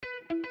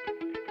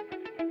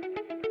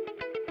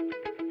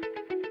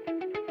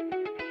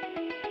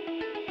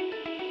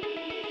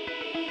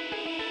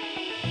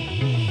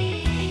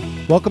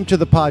Welcome to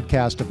the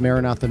podcast of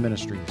Maranatha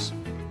Ministries.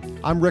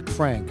 I'm Rick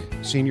Frank,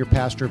 Senior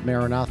Pastor of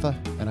Maranatha,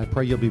 and I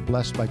pray you'll be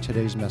blessed by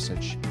today's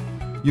message.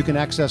 You can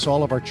access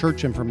all of our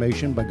church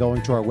information by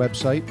going to our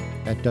website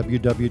at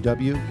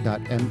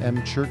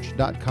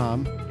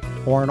www.mmchurch.com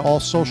or on all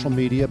social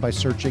media by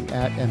searching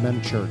at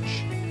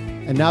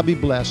mmchurch. And now be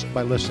blessed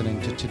by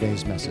listening to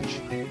today's message.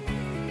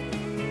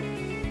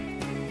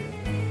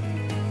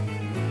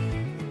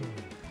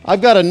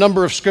 I've got a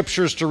number of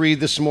scriptures to read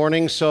this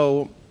morning,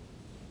 so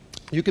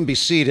you can be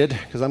seated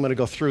because I'm going to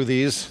go through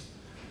these.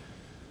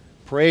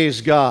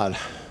 Praise God.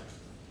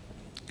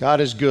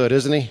 God is good,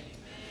 isn't He?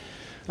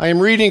 I am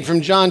reading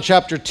from John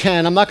chapter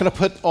 10. I'm not going to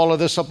put all of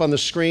this up on the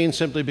screen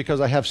simply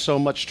because I have so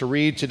much to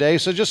read today.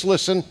 So just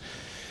listen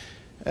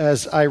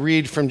as I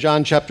read from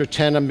John chapter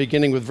 10. I'm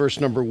beginning with verse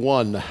number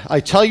 1. I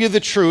tell you the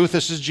truth.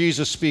 This is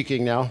Jesus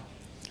speaking now.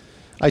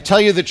 I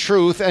tell you the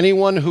truth.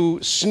 Anyone who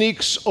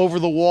sneaks over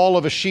the wall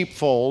of a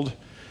sheepfold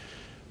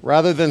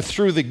rather than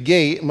through the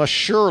gate must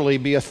surely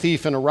be a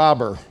thief and a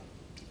robber.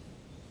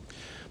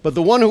 But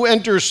the one who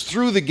enters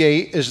through the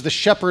gate is the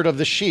shepherd of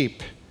the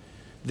sheep.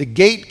 The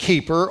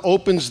gatekeeper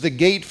opens the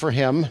gate for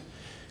him,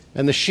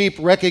 and the sheep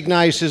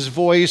recognize his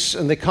voice,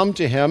 and they come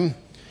to him,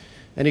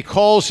 and he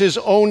calls his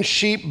own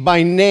sheep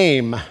by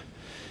name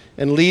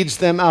and leads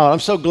them out. I'm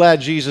so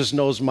glad Jesus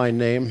knows my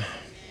name.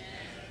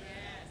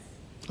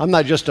 I'm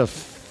not just a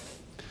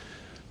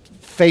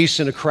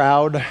face in a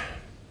crowd.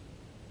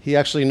 He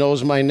actually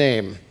knows my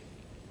name.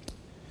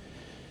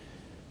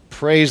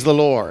 Praise the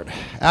Lord.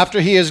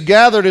 After he has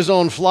gathered his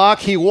own flock,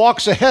 he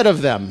walks ahead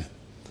of them,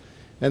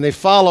 and they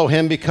follow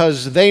him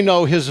because they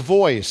know his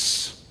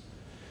voice.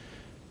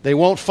 They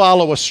won't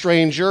follow a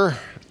stranger.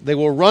 They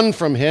will run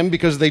from him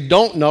because they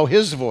don't know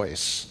his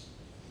voice.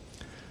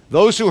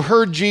 Those who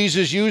heard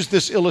Jesus use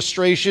this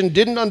illustration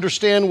didn't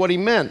understand what he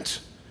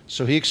meant,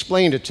 so he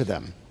explained it to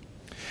them.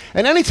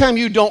 And anytime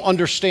you don't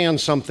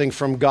understand something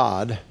from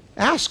God,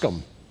 ask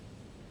him.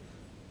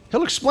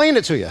 He'll explain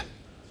it to you.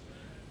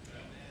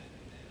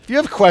 If you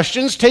have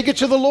questions, take it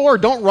to the Lord.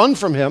 Don't run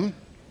from him.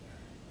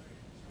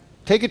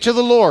 Take it to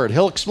the Lord.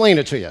 He'll explain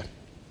it to you,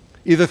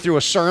 either through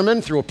a sermon,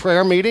 through a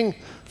prayer meeting,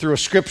 through a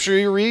scripture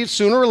you read.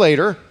 Sooner or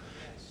later,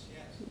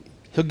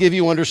 he'll give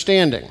you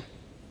understanding.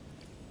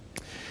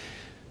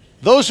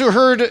 Those who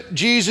heard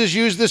Jesus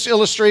use this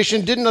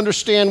illustration didn't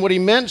understand what he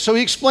meant, so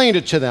he explained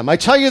it to them. I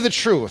tell you the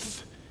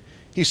truth.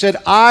 He said,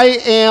 I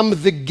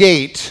am the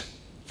gate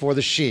for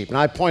the sheep. And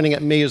I'm pointing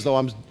at me as though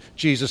I'm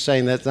Jesus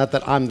saying that, not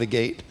that I'm the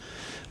gate.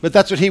 But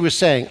that's what he was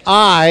saying.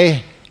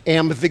 I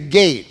am the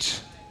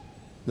gate.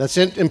 That's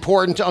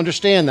important to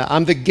understand that.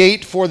 I'm the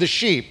gate for the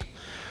sheep.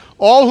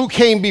 All who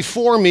came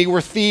before me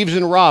were thieves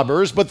and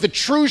robbers, but the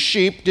true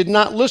sheep did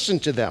not listen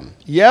to them.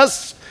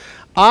 Yes,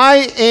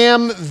 I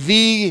am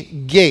the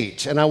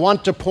gate. And I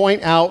want to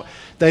point out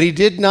that he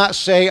did not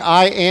say,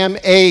 I am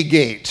a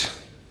gate.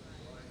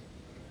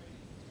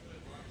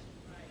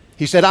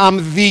 He said,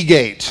 I'm the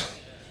gate.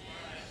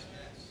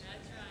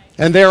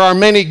 And there are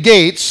many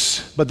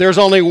gates, but there's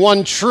only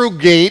one true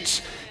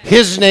gate.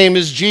 His name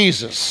is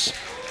Jesus.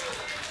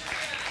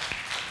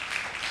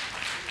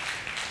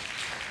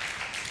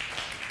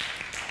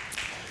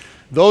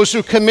 Those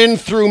who come in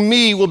through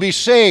me will be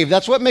saved.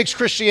 That's what makes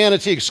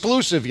Christianity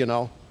exclusive, you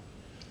know.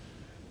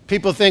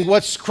 People think,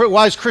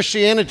 why is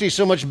Christianity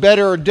so much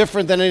better or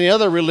different than any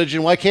other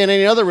religion? Why can't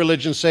any other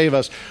religion save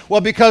us? Well,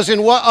 because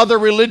in what other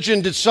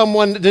religion did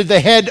the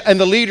head and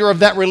the leader of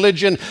that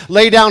religion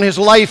lay down his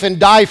life and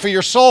die for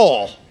your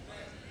soul?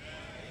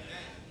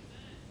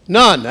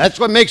 None. That's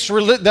what makes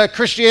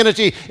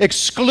Christianity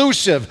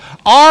exclusive.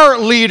 Our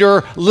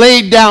leader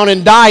laid down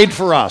and died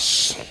for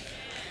us.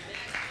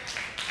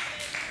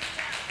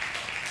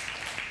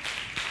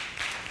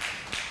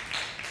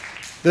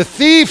 The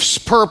thief's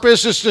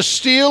purpose is to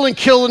steal and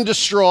kill and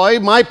destroy.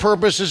 My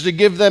purpose is to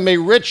give them a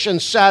rich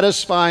and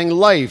satisfying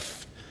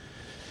life.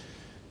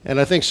 And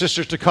I think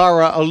Sister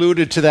Takara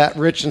alluded to that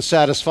rich and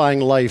satisfying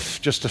life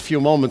just a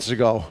few moments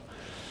ago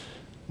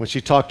when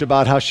she talked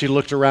about how she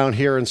looked around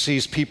here and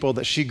sees people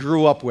that she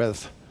grew up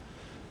with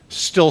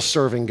still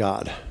serving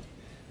God,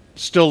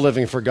 still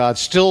living for God,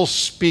 still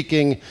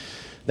speaking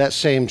that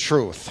same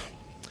truth.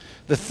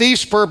 The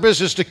thief's purpose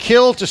is to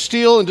kill, to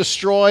steal, and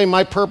destroy.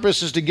 My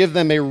purpose is to give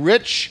them a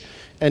rich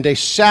and a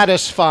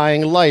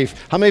satisfying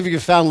life. How many of you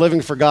have found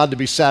living for God to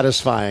be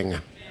satisfying?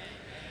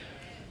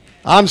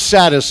 I'm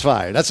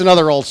satisfied. That's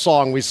another old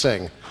song we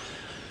sing.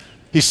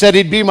 He said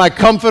he'd be my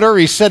comforter.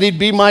 He said he'd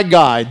be my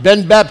guide.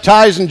 Been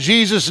baptized in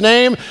Jesus'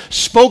 name,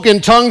 spoke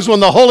in tongues when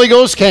the Holy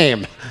Ghost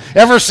came.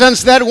 Ever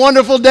since that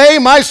wonderful day,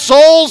 my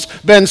soul's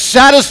been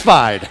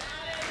satisfied.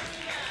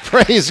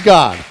 Praise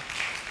God.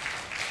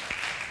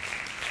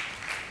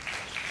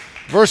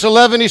 Verse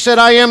 11, he said,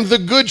 I am the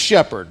good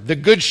shepherd. The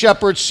good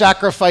shepherd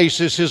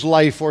sacrifices his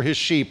life for his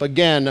sheep.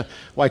 Again,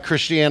 why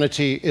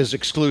Christianity is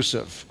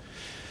exclusive.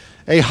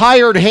 A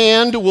hired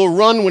hand will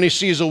run when he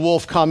sees a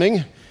wolf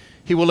coming.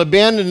 He will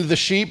abandon the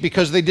sheep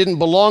because they didn't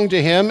belong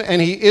to him, and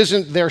he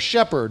isn't their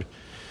shepherd.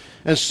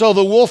 And so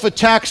the wolf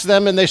attacks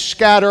them, and they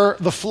scatter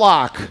the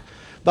flock.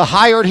 The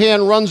hired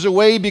hand runs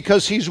away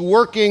because he's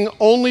working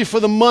only for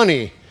the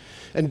money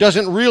and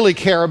doesn't really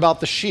care about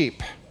the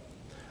sheep.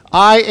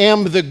 I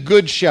am the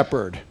good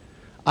shepherd.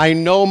 I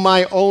know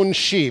my own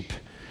sheep,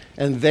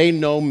 and they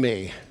know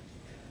me.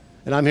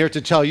 And I'm here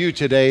to tell you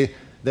today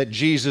that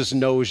Jesus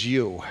knows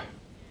you.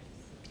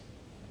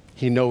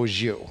 He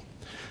knows you.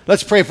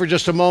 Let's pray for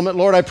just a moment.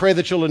 Lord, I pray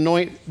that you'll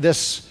anoint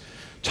this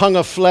tongue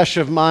of flesh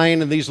of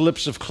mine and these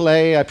lips of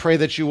clay. I pray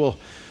that you will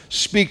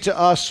speak to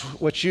us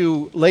what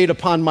you laid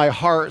upon my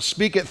heart.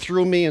 Speak it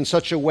through me in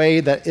such a way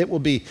that it will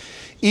be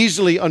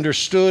easily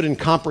understood and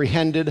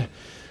comprehended.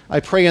 I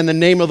pray in the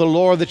name of the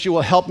Lord that you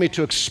will help me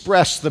to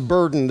express the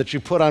burden that you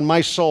put on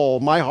my soul,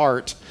 my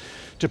heart,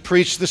 to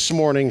preach this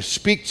morning.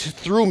 Speak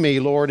through me,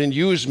 Lord, and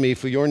use me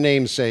for your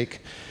name's sake.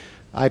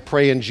 I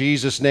pray in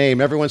Jesus' name.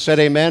 Everyone said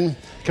amen.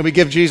 Can we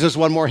give Jesus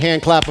one more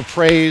hand clap of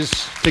praise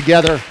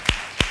together?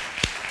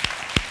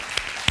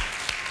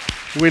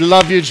 We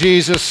love you,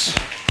 Jesus.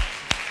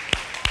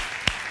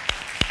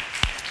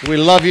 We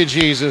love you,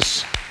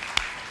 Jesus.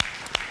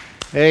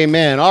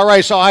 Amen. All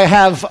right, so I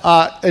have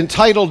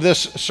entitled this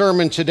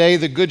sermon today,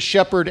 The Good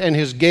Shepherd and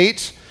His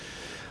Gate.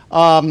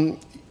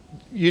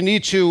 You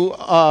need to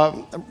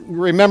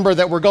remember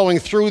that we're going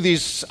through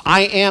these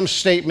I am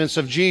statements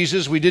of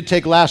Jesus. We did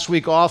take last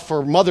week off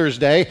for Mother's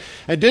Day.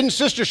 And didn't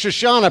Sister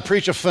Shoshana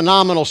preach a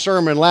phenomenal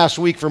sermon last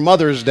week for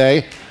Mother's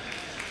Day?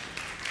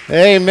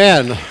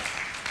 Amen.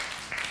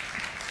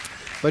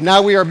 But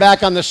now we are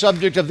back on the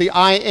subject of the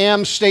I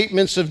am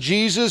statements of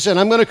Jesus, and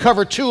I'm going to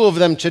cover two of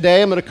them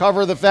today. I'm going to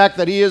cover the fact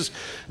that he is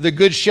the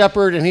good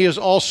shepherd and he is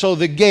also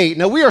the gate.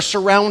 Now, we are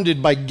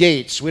surrounded by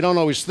gates. We don't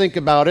always think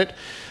about it,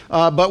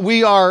 but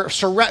we are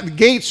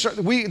gates.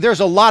 There's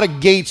a lot of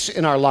gates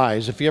in our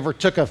lives. If you ever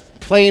took a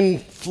plane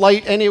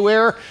flight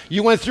anywhere,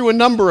 you went through a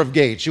number of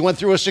gates. You went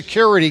through a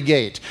security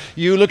gate.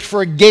 You looked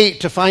for a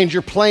gate to find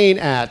your plane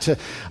at.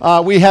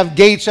 We have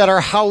gates at our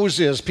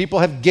houses. People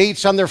have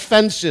gates on their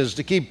fences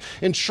to keep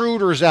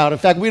intruders out. In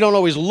fact, we don't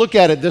always look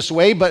at it this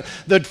way, but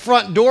the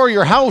front door of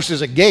your house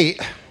is a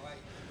gate.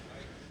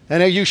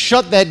 And you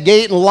shut that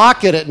gate and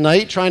lock it at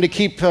night, trying to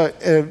keep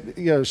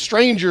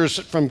strangers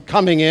from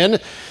coming in.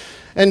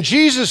 And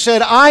Jesus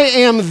said, I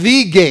am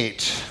the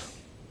gate.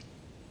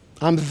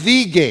 I'm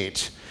the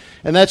gate.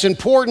 And that's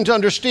important to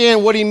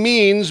understand what he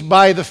means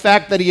by the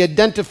fact that he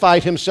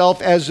identified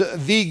himself as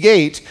the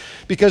gate,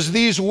 because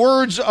these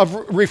words of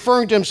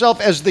referring to himself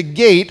as the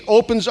gate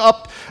opens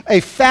up a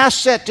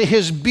facet to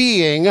his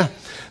being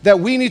that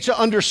we need to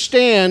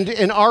understand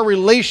in our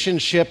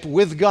relationship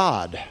with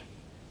God,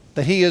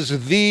 that he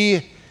is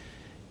the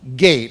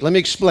gate. Let me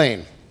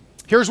explain.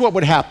 Here's what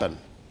would happen.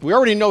 We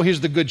already know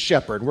he's the good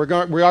shepherd. We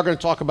are going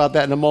to talk about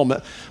that in a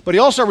moment. But he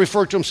also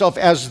referred to himself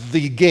as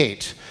the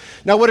gate.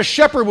 Now, what a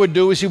shepherd would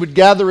do is he would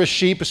gather his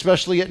sheep,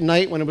 especially at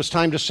night when it was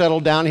time to settle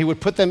down. He would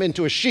put them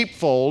into a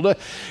sheepfold,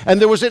 and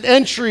there was an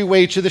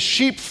entryway to the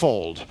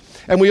sheepfold.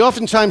 And we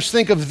oftentimes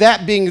think of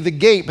that being the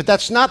gate, but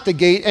that's not the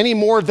gate any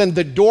more than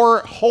the door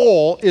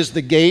hole is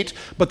the gate,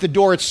 but the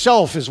door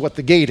itself is what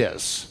the gate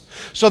is.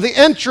 So the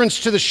entrance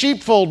to the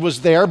sheepfold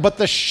was there, but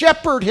the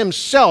shepherd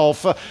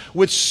himself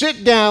would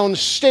sit down,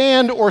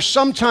 stand, or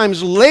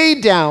sometimes lay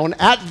down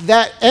at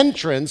that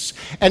entrance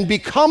and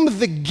become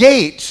the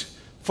gate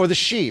for the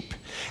sheep.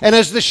 And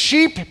as the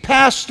sheep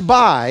passed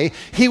by,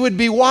 he would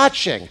be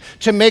watching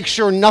to make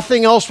sure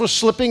nothing else was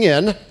slipping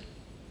in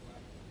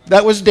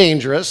that was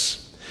dangerous.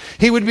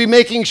 He would be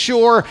making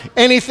sure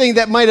anything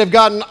that might have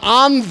gotten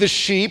on the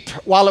sheep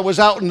while it was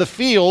out in the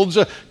fields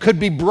could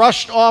be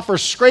brushed off or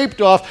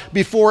scraped off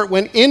before it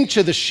went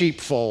into the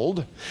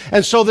sheepfold.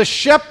 And so the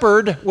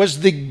shepherd was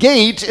the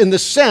gate in the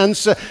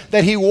sense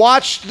that he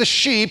watched the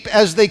sheep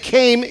as they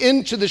came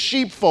into the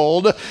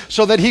sheepfold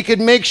so that he could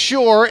make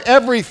sure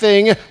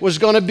everything was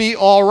going to be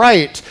all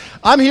right.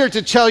 I'm here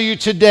to tell you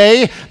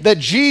today that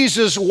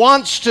Jesus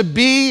wants to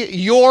be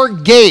your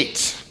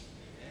gate.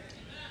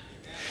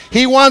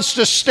 He wants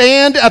to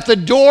stand at the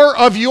door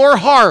of your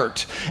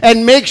heart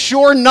and make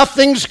sure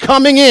nothing's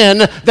coming in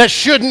that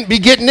shouldn't be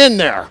getting in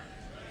there.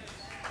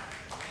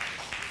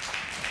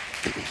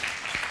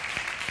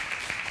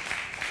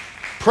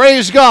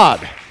 Praise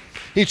God.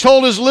 He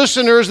told his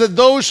listeners that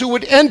those who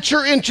would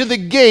enter into the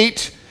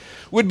gate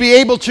would be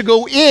able to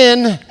go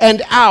in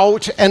and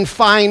out and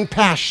find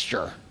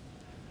pasture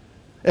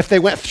if they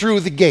went through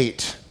the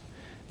gate.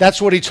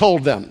 That's what he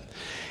told them.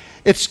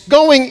 It's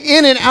going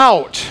in and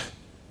out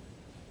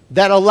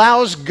that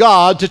allows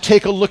God to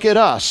take a look at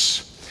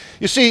us.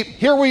 You see,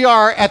 here we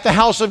are at the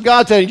house of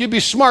God today. You'd be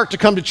smart to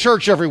come to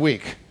church every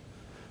week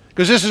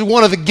because this is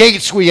one of the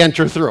gates we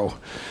enter through.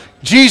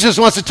 Jesus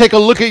wants to take a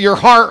look at your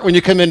heart when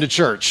you come into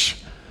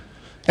church.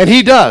 And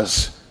he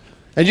does.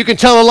 And you can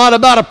tell a lot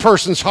about a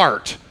person's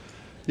heart.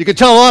 You can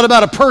tell a lot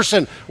about a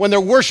person when they're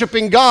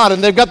worshiping God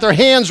and they've got their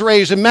hands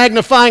raised and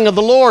magnifying of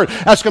the Lord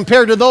as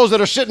compared to those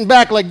that are sitting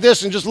back like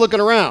this and just looking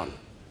around.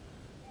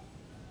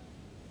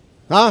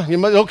 Huh?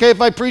 Okay if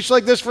I preach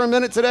like this for a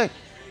minute today?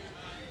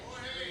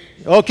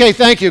 Okay,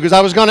 thank you, because I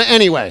was going to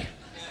anyway.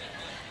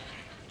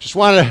 Just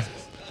want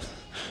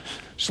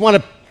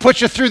to put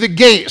you through the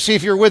gate. See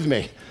if you're with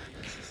me.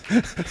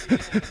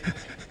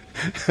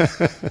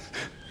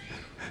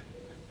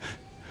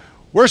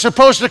 We're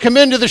supposed to come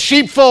into the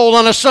sheepfold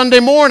on a Sunday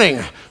morning.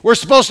 We're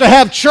supposed to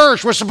have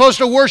church. We're supposed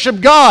to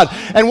worship God.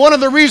 And one of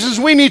the reasons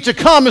we need to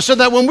come is so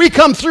that when we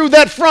come through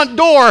that front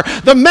door,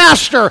 the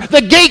master,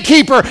 the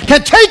gatekeeper,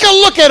 can take a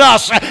look at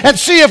us and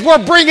see if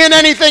we're bringing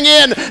anything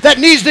in that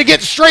needs to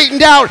get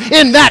straightened out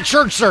in that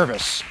church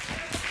service.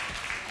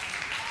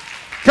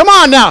 Come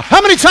on now.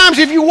 How many times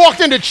have you walked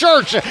into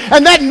church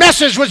and that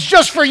message was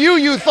just for you,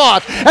 you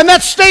thought, and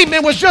that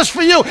statement was just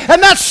for you,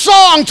 and that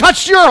song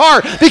touched your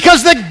heart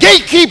because the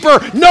gatekeeper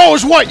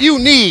knows what you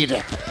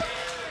need.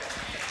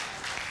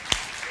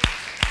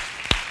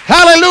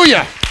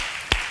 Hallelujah.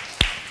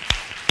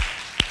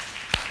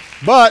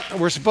 But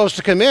we're supposed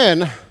to come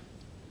in, but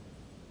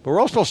we're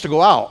all supposed to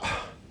go out.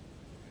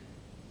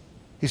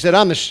 He said,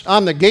 I'm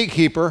the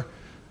gatekeeper,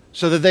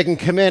 so that they can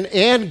come in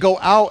and go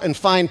out and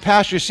find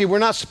pasture. You see, we're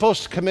not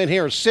supposed to come in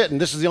here and sit, and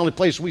this is the only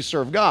place we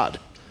serve God.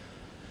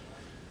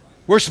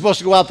 We're supposed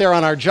to go out there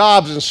on our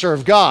jobs and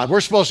serve God. We're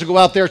supposed to go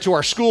out there to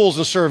our schools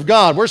and serve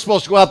God. We're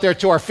supposed to go out there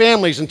to our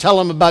families and tell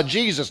them about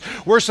Jesus.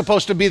 We're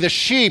supposed to be the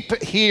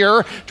sheep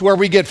here to where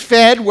we get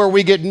fed, where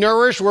we get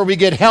nourished, where we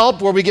get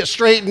helped, where we get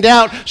straightened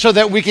out so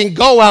that we can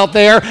go out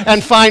there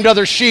and find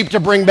other sheep to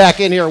bring back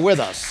in here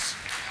with us.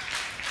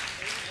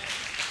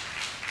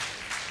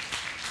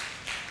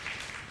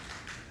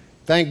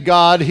 Thank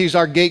God he's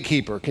our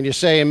gatekeeper. Can you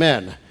say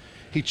amen?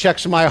 He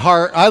checks my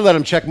heart. I let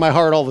him check my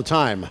heart all the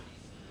time.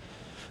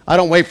 I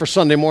don't wait for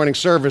Sunday morning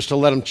service to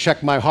let him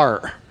check my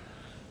heart.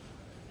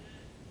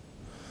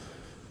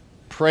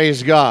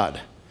 Praise God.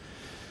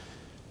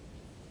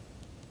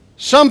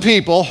 Some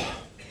people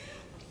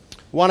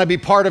want to be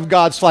part of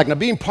God's flock. Now,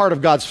 being part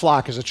of God's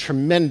flock is a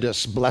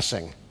tremendous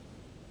blessing.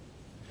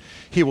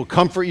 He will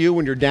comfort you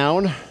when you're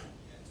down.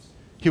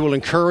 He will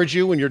encourage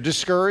you when you're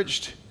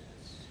discouraged.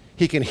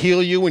 He can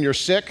heal you when you're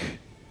sick.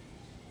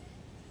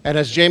 And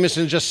as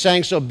Jameson just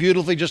sang so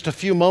beautifully just a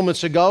few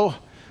moments ago,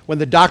 when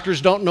the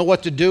doctors don't know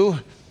what to do,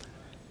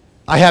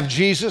 I have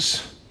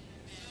Jesus.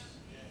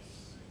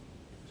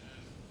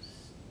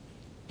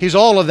 He's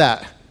all of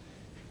that.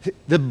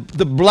 The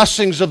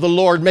blessings of the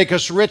Lord make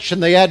us rich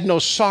and they add no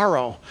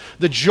sorrow.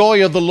 The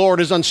joy of the Lord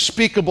is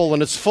unspeakable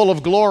and it's full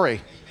of glory.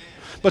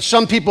 But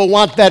some people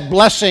want that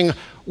blessing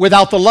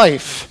without the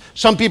life.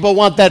 Some people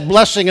want that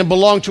blessing and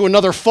belong to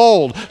another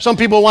fold. Some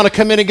people want to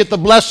come in and get the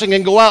blessing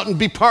and go out and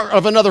be part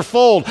of another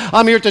fold.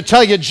 I'm here to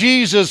tell you,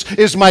 Jesus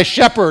is my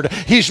shepherd.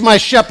 He's my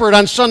shepherd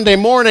on Sunday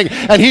morning,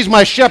 and he's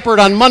my shepherd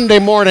on Monday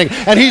morning,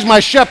 and he's my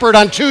shepherd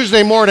on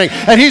Tuesday morning,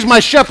 and he's my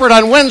shepherd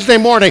on Wednesday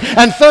morning,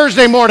 and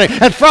Thursday morning,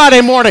 and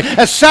Friday morning,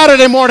 and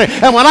Saturday morning.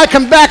 And when I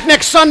come back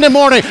next Sunday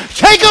morning,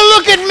 take a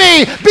look at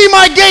me, be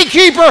my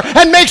gatekeeper,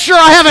 and make sure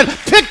I haven't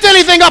picked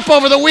anything up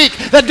over the week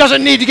that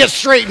doesn't need to get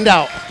straightened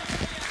out.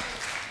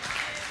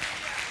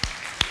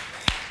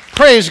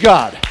 Praise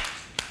God.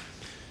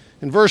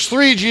 In verse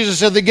 3, Jesus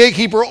said, the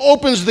gatekeeper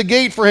opens the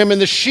gate for him, and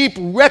the sheep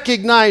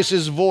recognize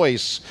his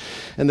voice,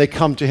 and they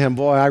come to him.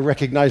 Boy, I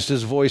recognized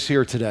his voice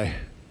here today.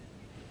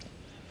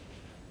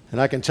 And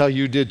I can tell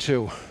you did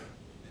too.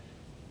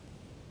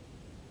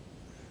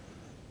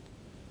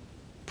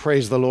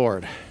 Praise the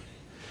Lord.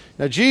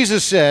 Now,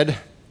 Jesus said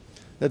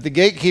that the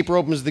gatekeeper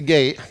opens the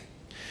gate,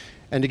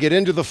 and to get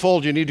into the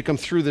fold, you need to come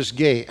through this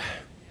gate.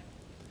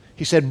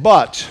 He said,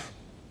 but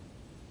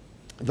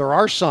there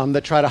are some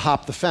that try to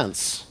hop the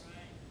fence,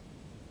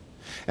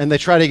 and they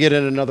try to get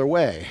in another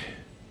way.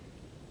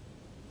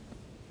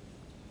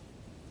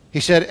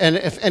 He said, and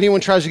if anyone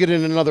tries to get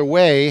in another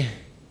way,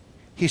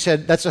 he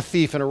said, that's a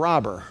thief and a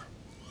robber.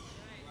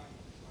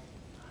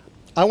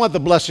 I want the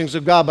blessings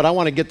of God, but I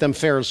want to get them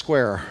fair and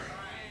square.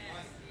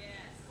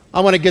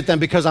 I want to get them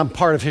because I'm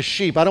part of his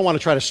sheep. I don't want to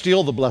try to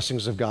steal the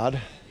blessings of God.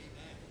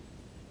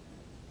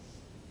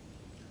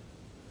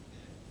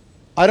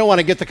 I don't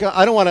want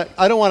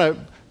to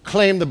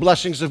claim the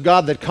blessings of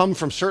God that come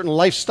from certain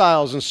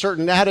lifestyles and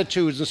certain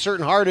attitudes and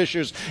certain heart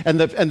issues and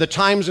the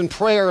times in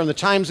prayer and the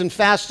times in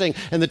fasting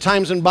and the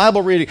times in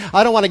Bible reading.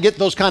 I don't want to get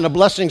those kind of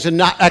blessings and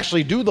not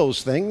actually do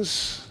those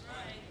things.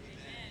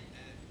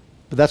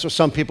 But that's what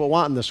some people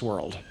want in this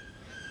world.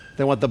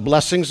 They want the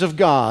blessings of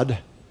God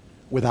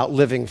without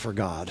living for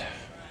God.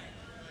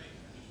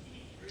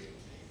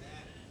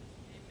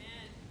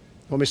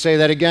 Let me say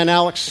that again,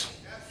 Alex.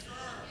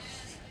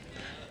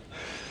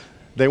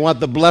 They want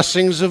the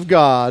blessings of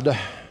God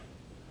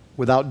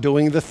without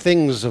doing the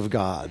things of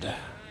God,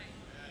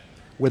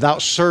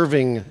 without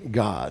serving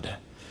God.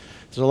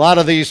 There's a lot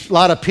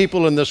of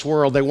people in this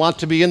world, they want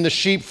to be in the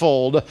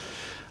sheepfold.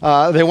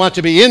 They want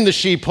to be in the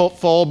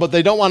sheepfold, but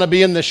they don't want to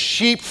be in the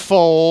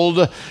sheepfold,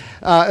 or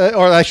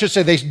I should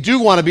say they do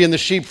want to be in the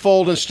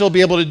sheepfold and still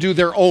be able to do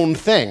their own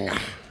thing.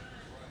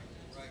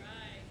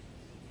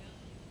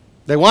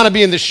 They want to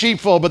be in the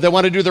sheepfold, but they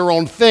want to do their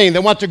own thing. They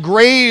want to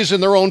graze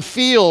in their own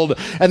field,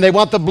 and they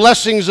want the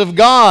blessings of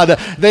God.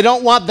 They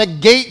don't want the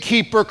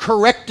gatekeeper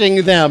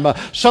correcting them.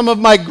 Some of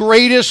my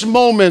greatest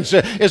moments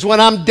is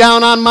when I'm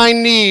down on my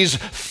knees,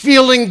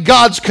 feeling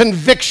God's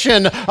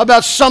conviction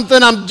about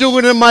something I'm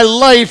doing in my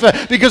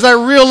life, because I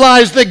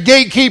realize the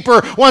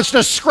gatekeeper wants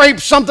to scrape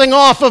something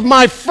off of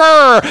my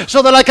fur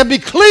so that I can be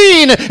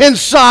clean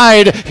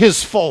inside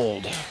his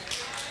fold.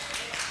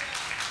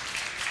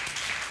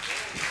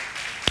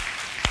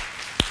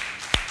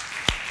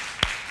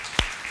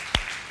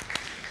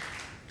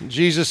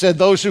 Jesus said,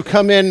 those who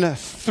come in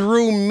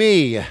through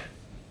me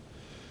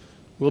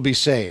will be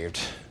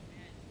saved.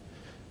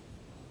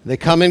 They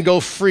come and go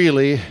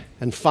freely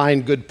and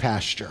find good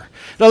pasture.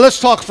 Now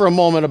let's talk for a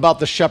moment about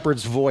the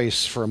shepherd's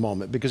voice for a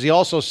moment, because he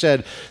also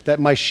said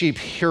that my sheep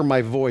hear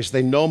my voice.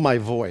 They know my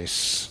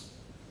voice.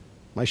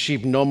 My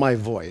sheep know my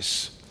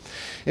voice.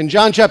 In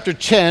John chapter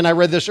 10, I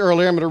read this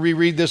earlier. I'm going to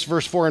reread this,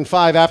 verse 4 and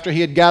 5. After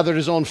he had gathered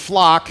his own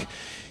flock,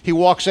 he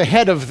walks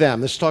ahead of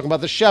them. This is talking about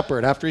the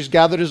shepherd. After he's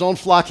gathered his own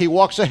flock, he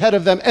walks ahead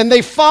of them, and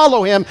they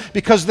follow him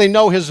because they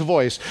know his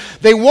voice.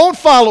 They won't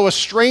follow a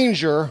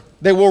stranger.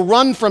 They will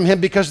run from him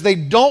because they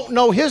don't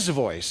know his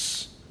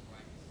voice.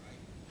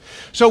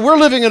 So we're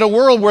living in a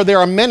world where there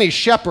are many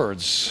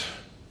shepherds.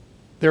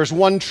 There's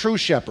one true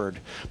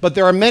shepherd, but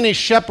there are many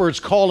shepherds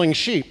calling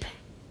sheep.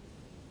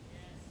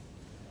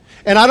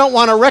 And I don't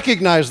want to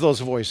recognize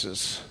those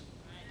voices.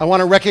 I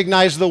want to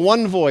recognize the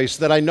one voice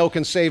that I know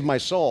can save my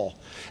soul.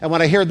 And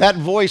when I hear that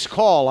voice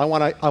call, I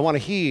want to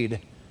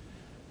heed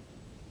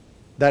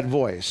that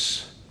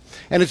voice.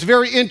 And it's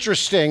very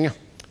interesting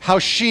how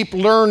sheep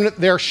learn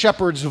their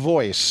shepherd's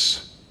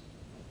voice.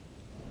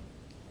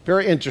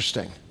 Very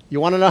interesting. You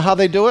want to know how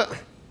they do it?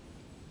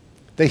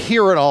 They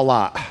hear it a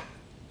lot.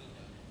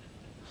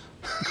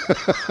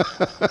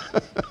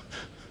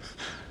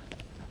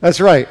 That's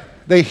right.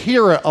 They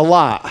hear it a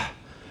lot.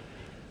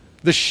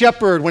 The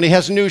shepherd, when he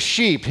has new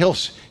sheep, he'll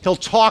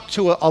talk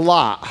to it a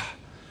lot.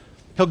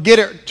 He'll get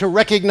it to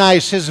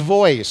recognize his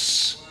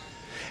voice.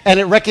 And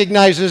it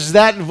recognizes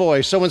that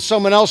voice. So when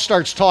someone else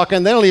starts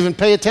talking, they don't even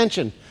pay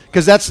attention,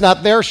 because that's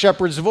not their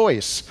shepherd's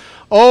voice.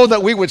 Oh,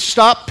 that we would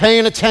stop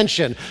paying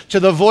attention to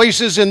the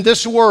voices in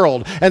this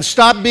world and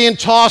stop being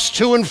tossed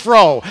to and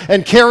fro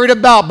and carried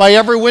about by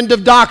every wind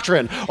of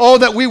doctrine. Oh,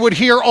 that we would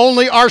hear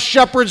only our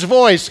shepherd's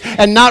voice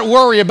and not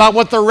worry about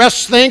what the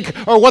rest think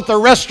or what the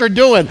rest are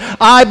doing.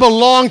 I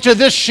belong to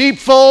this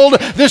sheepfold.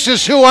 This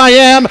is who I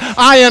am.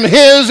 I am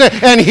his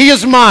and he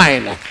is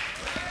mine.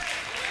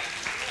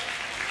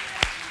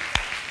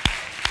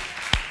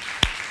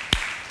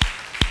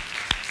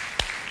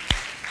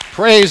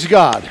 Praise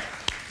God.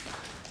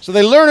 So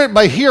they learn it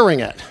by hearing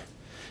it.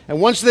 And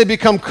once they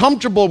become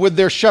comfortable with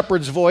their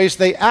shepherd's voice,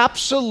 they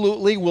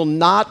absolutely will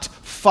not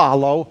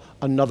follow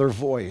another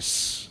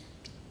voice.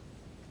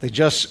 They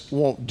just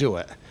won't do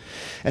it.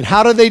 And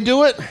how do they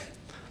do it?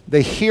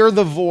 They hear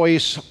the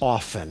voice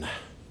often. Let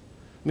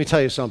me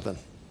tell you something.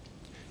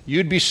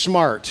 You'd be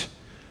smart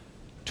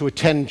to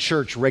attend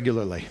church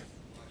regularly.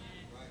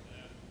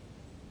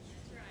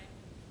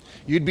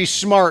 You'd be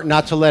smart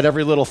not to let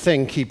every little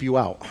thing keep you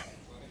out,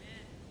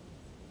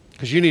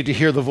 because you need to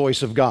hear the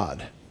voice of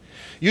God.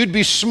 You'd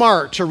be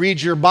smart to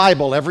read your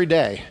Bible every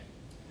day,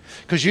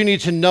 because you need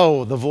to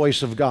know the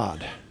voice of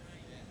God.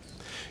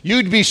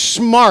 You'd be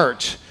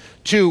smart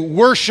to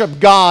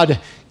worship God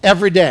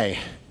every day,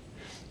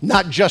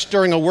 not just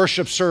during a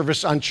worship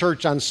service on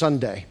church on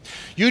Sunday.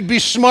 You'd be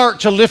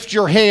smart to lift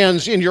your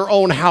hands in your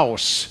own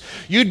house.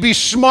 You'd be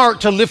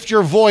smart to lift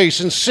your voice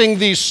and sing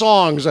these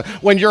songs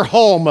when you're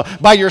home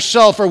by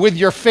yourself or with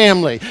your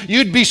family.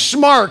 You'd be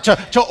smart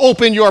to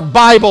open your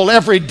Bible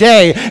every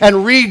day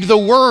and read the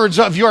words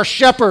of your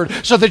shepherd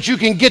so that you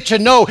can get to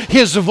know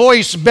his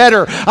voice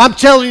better. I'm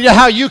telling you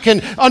how you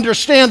can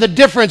understand the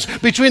difference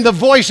between the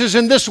voices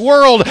in this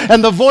world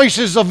and the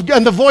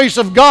voice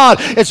of God.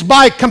 It's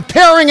by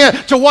comparing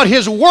it to what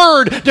his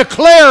word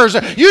declares.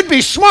 You'd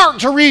be smart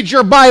to read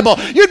your Bible.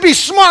 You'd be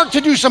smart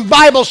to do some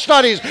Bible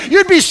studies.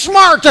 You'd be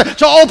smart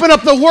to open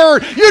up the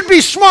word. You'd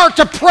be smart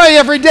to pray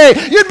every day.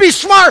 You'd be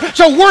smart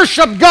to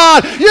worship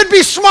God. You'd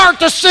be smart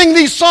to sing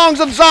these songs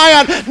of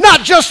Zion,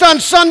 not just on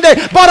Sunday,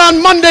 but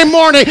on Monday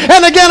morning,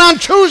 and again on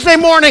Tuesday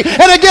morning,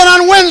 and again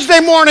on Wednesday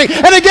morning,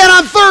 and again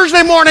on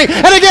Thursday morning,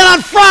 and again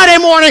on Friday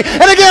morning,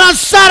 and again on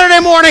Saturday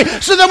morning,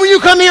 so that when you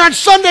come here on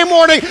Sunday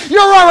morning,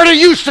 you're already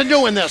used to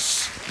doing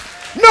this.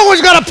 No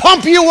one's got to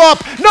pump you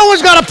up. No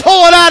one's got to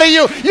pull it out of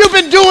you. You've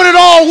been doing it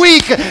all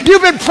week.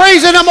 You've been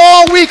praising him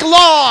all week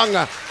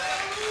long.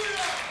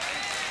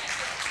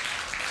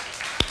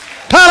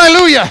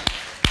 Hallelujah.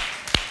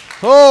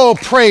 Oh,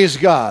 praise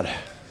God.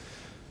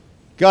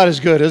 God is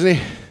good, isn't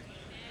he?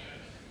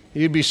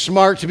 You'd be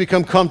smart to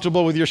become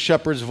comfortable with your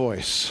shepherd's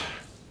voice.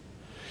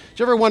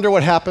 Do you ever wonder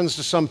what happens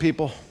to some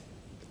people?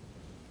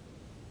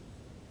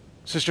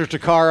 Sister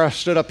Takara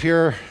stood up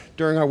here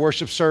during our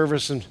worship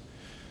service and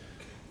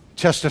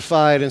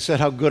testified and said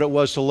how good it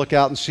was to look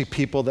out and see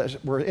people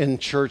that were in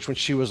church when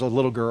she was a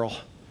little girl.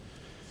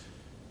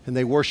 And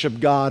they worshiped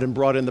God and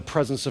brought in the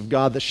presence of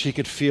God that she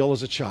could feel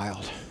as a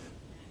child.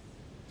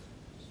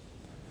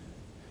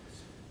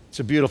 It's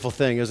a beautiful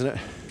thing, isn't it?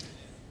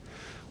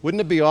 Wouldn't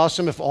it be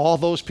awesome if all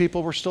those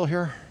people were still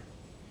here?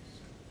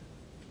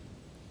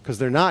 Because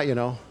they're not, you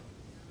know.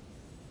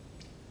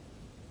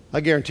 I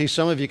guarantee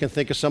some of you can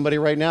think of somebody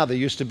right now that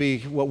used to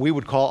be what we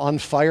would call on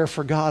fire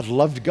for God,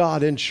 loved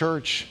God in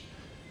church,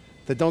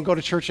 that don't go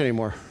to church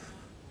anymore.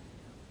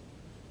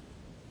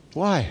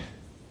 Why?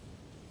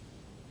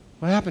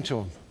 What happened to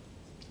them?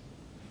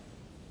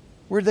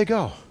 Where'd they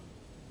go?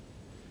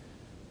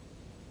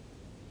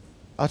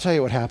 I'll tell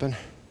you what happened.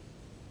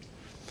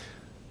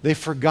 They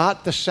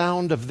forgot the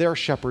sound of their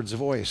shepherd's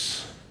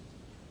voice.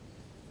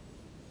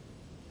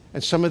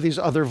 And some of these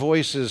other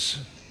voices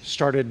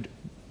started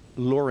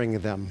luring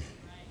them.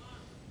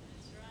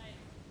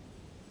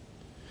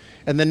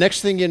 And the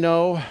next thing you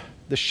know,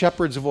 the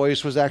shepherd's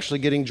voice was actually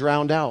getting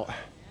drowned out.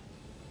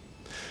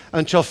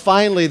 Until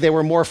finally they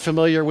were more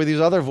familiar with these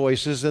other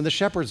voices than the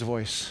shepherd's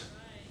voice.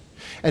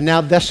 And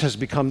now this has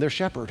become their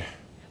shepherd.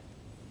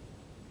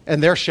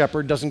 And their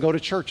shepherd doesn't go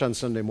to church on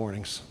Sunday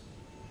mornings.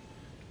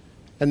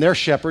 And their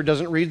shepherd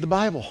doesn't read the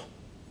Bible.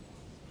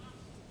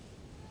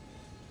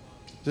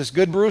 Is this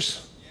good,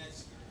 Bruce?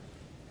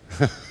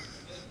 Yes.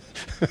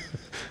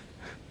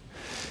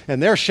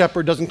 And their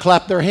shepherd doesn't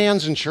clap their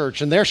hands in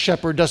church, and their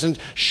shepherd doesn't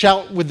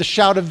shout with the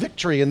shout of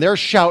victory, and their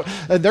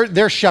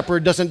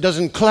shepherd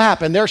doesn't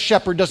clap, and their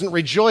shepherd doesn't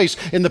rejoice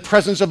in the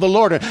presence of the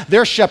Lord. And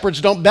their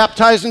shepherds don't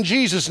baptize in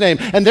Jesus' name,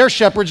 and their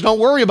shepherds don't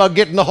worry about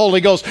getting the Holy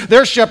Ghost.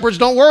 Their shepherds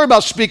don't worry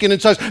about speaking in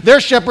tongues.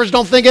 Their shepherds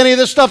don't think any of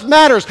this stuff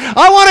matters.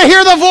 I want to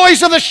hear the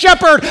voice of the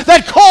shepherd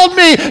that called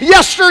me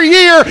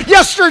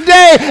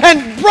yesterday,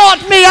 and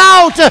brought me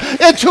out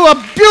into a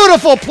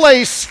beautiful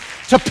place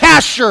to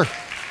pasture.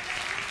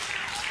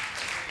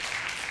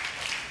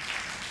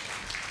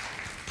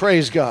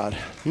 Praise God.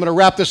 I'm going to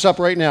wrap this up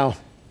right now.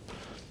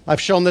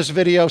 I've shown this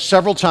video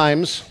several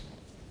times.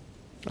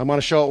 I'm going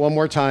to show it one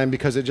more time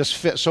because it just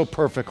fits so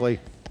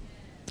perfectly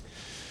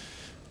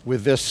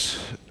with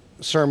this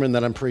sermon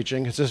that I'm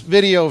preaching. It's this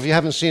video, if you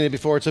haven't seen it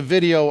before, it's a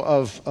video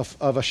of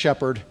a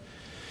shepherd.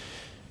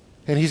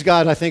 And he's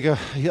got, I think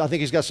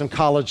he's got some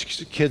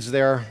college kids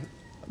there,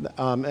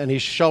 and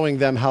he's showing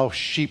them how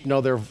sheep know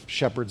their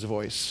shepherd's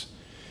voice.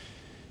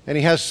 And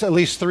he has at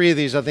least three of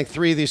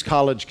these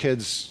college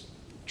kids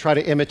try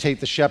to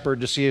imitate the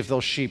shepherd to see if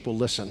those sheep will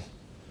listen.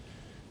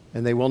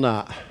 And they will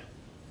not.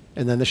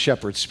 And then the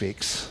shepherd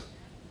speaks.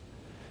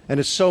 And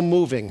it's so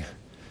moving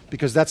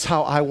because that's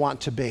how I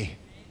want to be.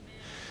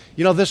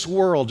 You know, this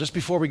world, just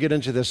before we get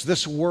into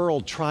this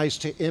world tries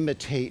to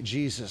imitate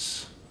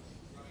Jesus.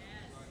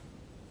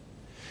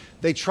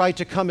 They try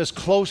to come as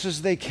close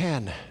as they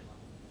can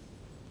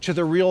to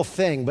the real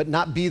thing, but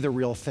not be the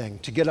real thing,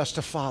 to get us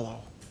to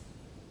follow.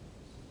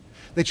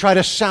 They try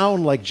to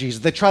sound like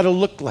Jesus. They try to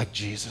look like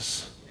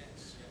Jesus.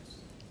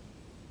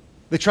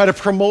 They try to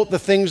promote the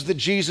things that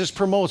Jesus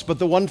promotes, but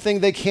the one thing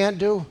they can't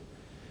do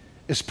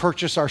is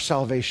purchase our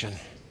salvation.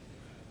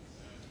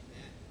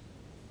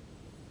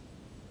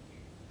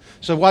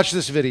 So watch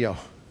this video,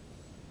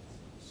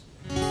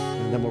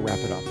 and then we'll wrap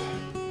it up.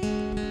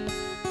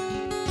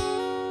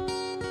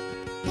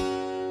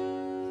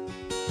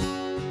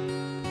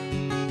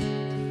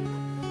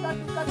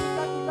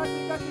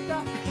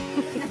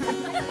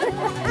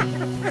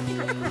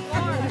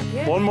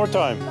 One more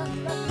time.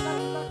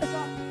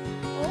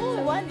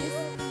 Oh, one is.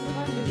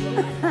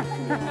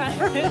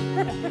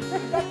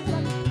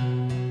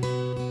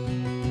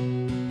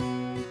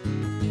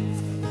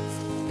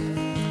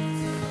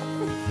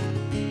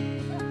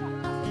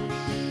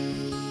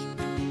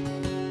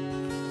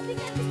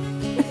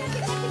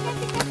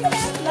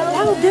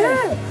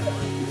 Louder!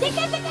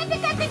 Tika, tika,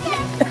 tika, tika.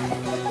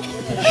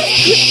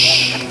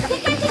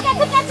 Tika, tika,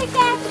 tika,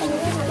 tika.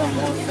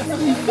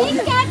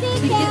 Tika,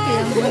 tika.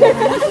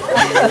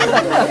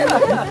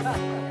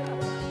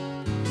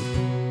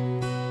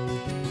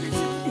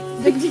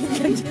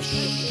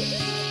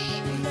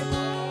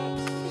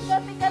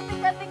 Tika,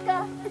 tika, tika.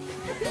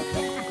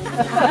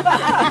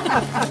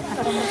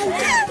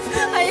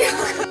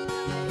 Ayoko.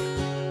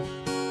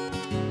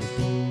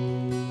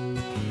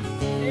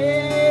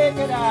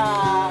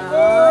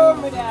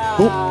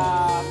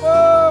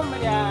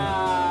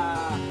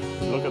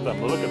 Look at them,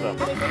 look at them.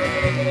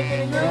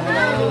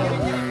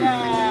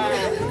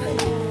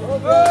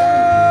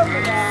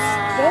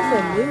 That's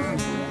amazing.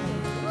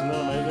 Isn't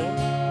that amazing?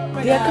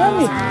 They are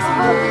coming.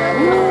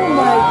 Oh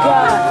my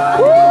God.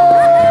 Woo!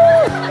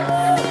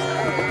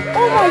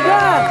 Oh my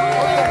God.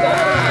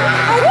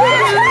 I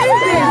can't believe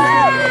this.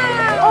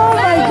 Oh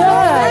my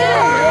God.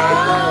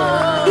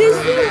 These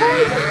two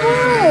white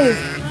boys.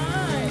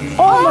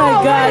 Oh my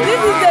God.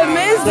 This is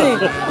amazing.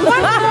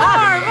 One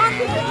more.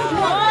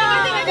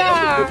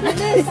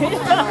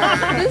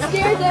 You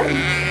scared them.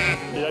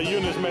 Yeah,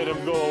 Eunice made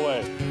him go away.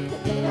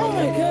 Oh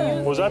my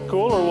God. Was that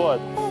cool or what?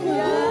 Oh my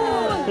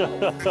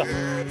God.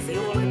 You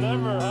will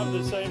never have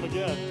the same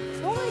again.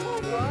 Oh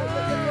my God.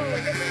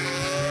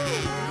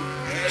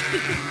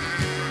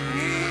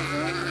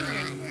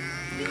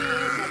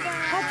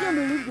 I can't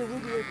believe Is the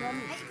video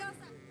coming?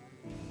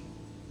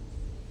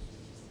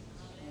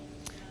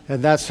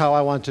 And that's how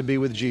I want to be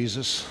with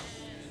Jesus.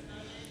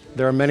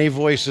 There are many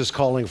voices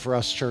calling for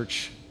us,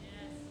 church.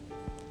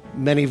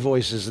 Many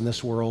voices in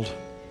this world,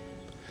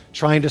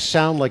 trying to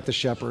sound like the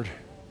shepherd,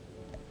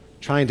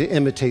 trying to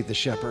imitate the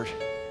shepherd.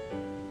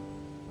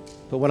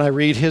 But when I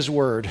read his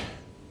word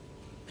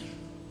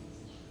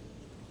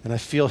and I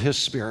feel his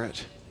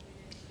spirit,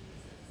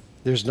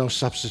 there's no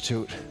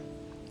substitute.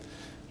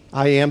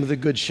 I am the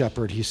good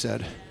shepherd, he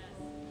said,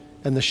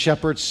 and the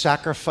shepherd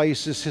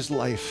sacrifices his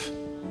life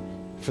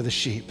for the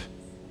sheep.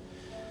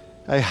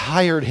 A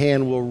hired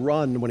hand will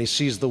run when he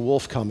sees the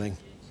wolf coming.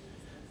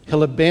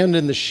 He'll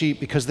abandon the sheep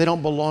because they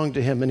don't belong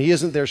to him, and he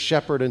isn't their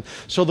shepherd. And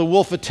so the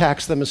wolf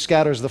attacks them and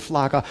scatters the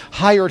flock. A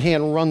hired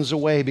hand runs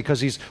away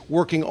because he's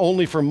working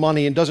only for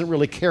money and doesn't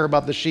really care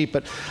about the sheep.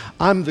 But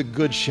I'm the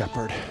good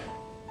shepherd.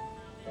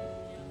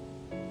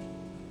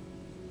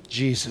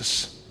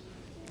 Jesus,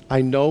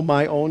 I know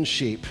my own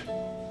sheep,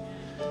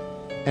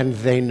 and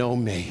they know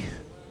me.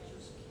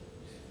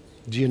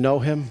 Do you know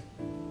him?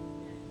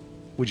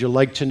 Would you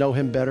like to know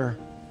him better?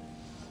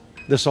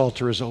 This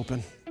altar is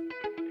open.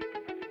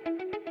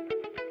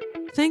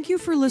 Thank you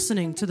for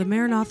listening to the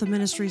Maranatha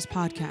Ministries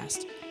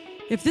podcast.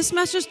 If this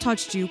message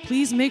touched you,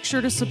 please make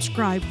sure to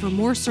subscribe for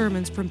more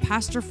sermons from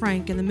Pastor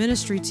Frank and the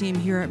ministry team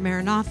here at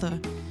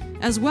Maranatha,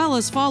 as well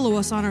as follow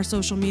us on our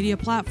social media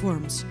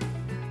platforms.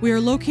 We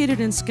are located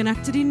in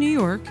Schenectady, New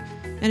York,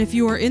 and if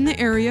you are in the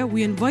area,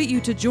 we invite you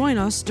to join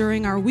us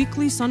during our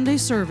weekly Sunday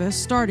service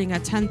starting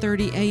at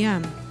 10:30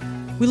 a.m.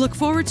 We look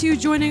forward to you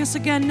joining us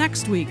again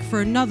next week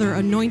for another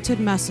anointed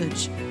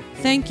message.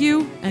 Thank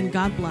you, and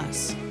God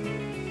bless.